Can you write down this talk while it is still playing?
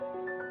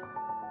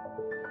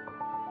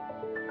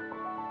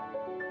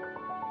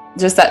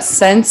just that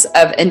sense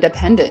of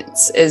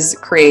independence is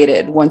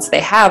created once they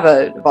have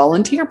a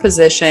volunteer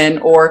position,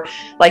 or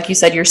like you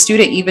said, your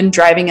student even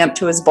driving up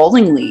to his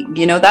bowling league,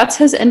 that's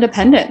his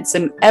independence,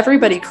 and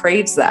everybody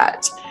craves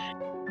that.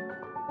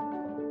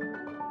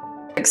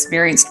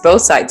 Experienced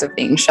both sides of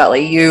things,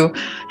 Shelley. You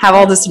have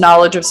all this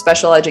knowledge of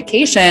special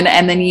education,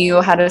 and then you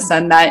had a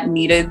son that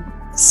needed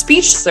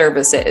speech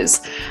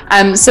services.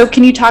 So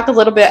can you talk a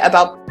little bit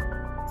about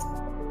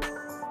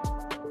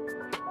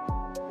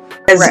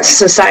as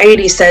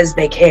society says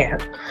they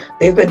can't.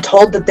 They've been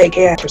told that they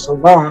can't for so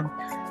long.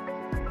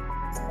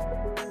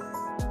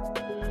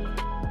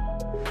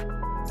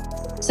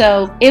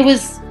 So it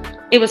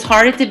was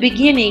hard at the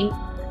beginning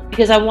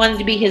because I wanted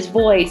to be his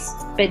voice,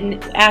 but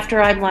after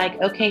I'm like,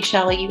 okay,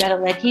 Shelley, you got to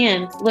let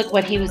him. Look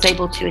what he was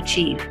able to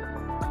achieve.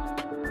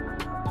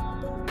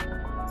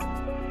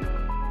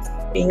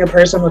 Being a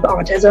person with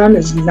autism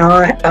is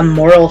not a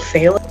moral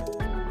failing.